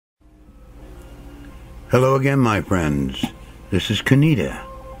Hello again, my friends. This is Cunneda,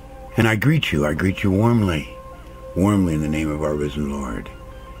 and I greet you warmly in the name of our risen Lord.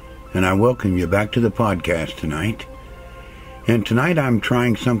 And I welcome you back to the podcast tonight. And tonight I'm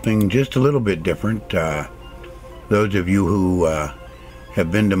trying something just a little bit different. Those of you who have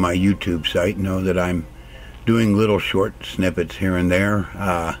been to my YouTube site know that I'm doing little short snippets here and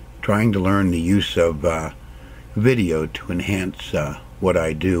there, trying to learn the use of video to enhance what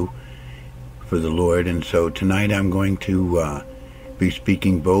I do for the Lord. And so tonight I'm going to be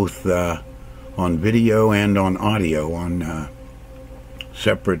speaking both on video and on audio on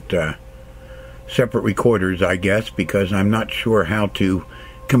separate recorders, I guess, because I'm not sure how to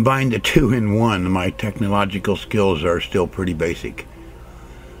combine the two in one. My technological skills are still pretty basic.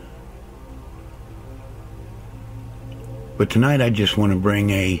 But tonight I just want to bring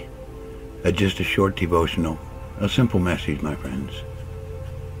just a short devotional, a simple message, my friends.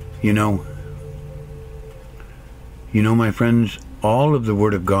 You know, my friends, all of the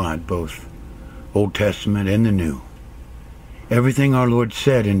Word of God, both Old Testament and the New, everything our Lord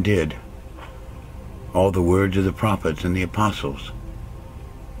said and did, all the words of the prophets and the apostles,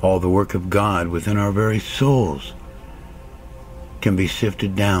 all the work of God within our very souls can be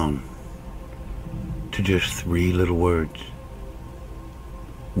sifted down to just three little words: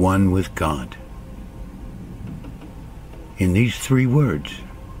 one with God. In these three words,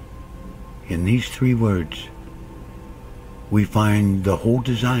 we find the whole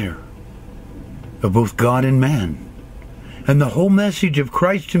desire of both God and man, and the whole message of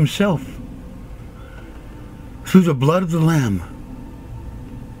Christ himself through the blood of the Lamb.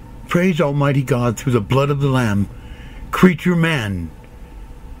 Praise Almighty God, through the blood of the Lamb, creature man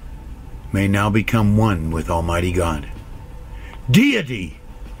may now become one with Almighty God. Deity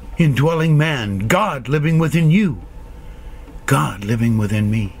indwelling man, God living within you, God living within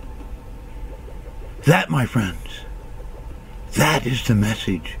me. That, my friends, that is the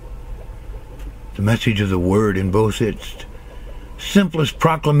message of the Word in both its simplest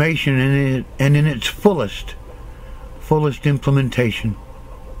proclamation and in its fullest implementation.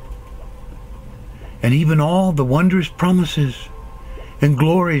 And even all the wondrous promises and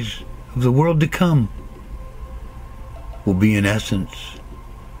glories of the world to come will be, in essence,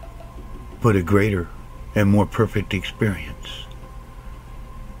 but a greater and more perfect experience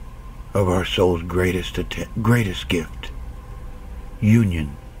of our soul's greatest gift: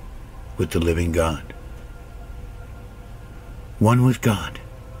 union with the living God. One with God.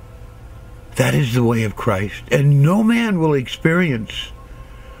 That is the way of Christ, and no man will experience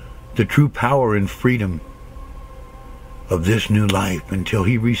the true power and freedom of this new life until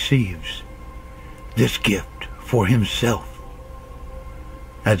he receives this gift for himself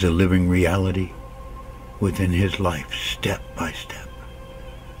as a living reality within his life, step by step,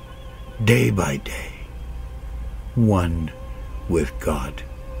 day by day, one with God.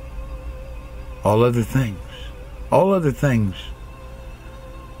 All other things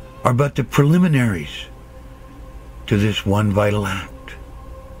are but the preliminaries to this one vital act: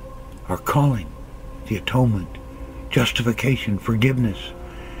 our calling, the atonement, justification, forgiveness,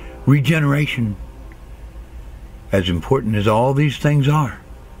 regeneration. As important as all these things are,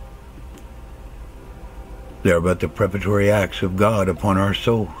 they are but the preparatory acts of God upon our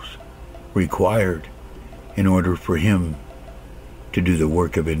souls, required in order for him to do the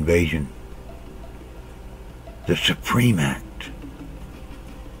work of invasion, the supreme act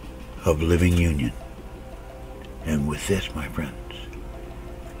of living union. And with this, my friends,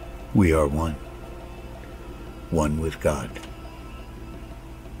 we are one with God.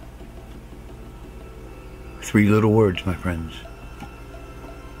 Three little words, my friends.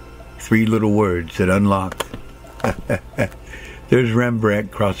 Three little words that unlock. There's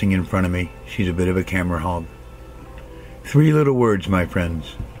Rembrandt crossing in front of me. She's a bit of a camera hog. Three little words, my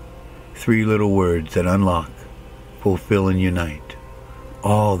friends. Three little words that unlock, fulfill, and unite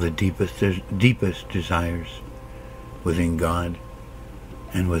all the deepest desires within God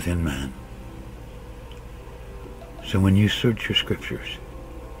and within man. So when you search your scriptures,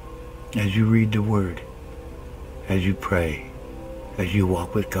 as you read the Word, as you pray, as you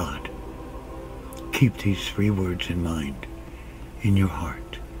walk with God, keep these three words in mind, in your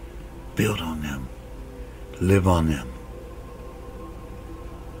heart. Build on them. Live on them.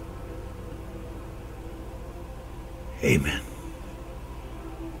 Amen.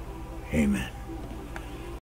 Amen.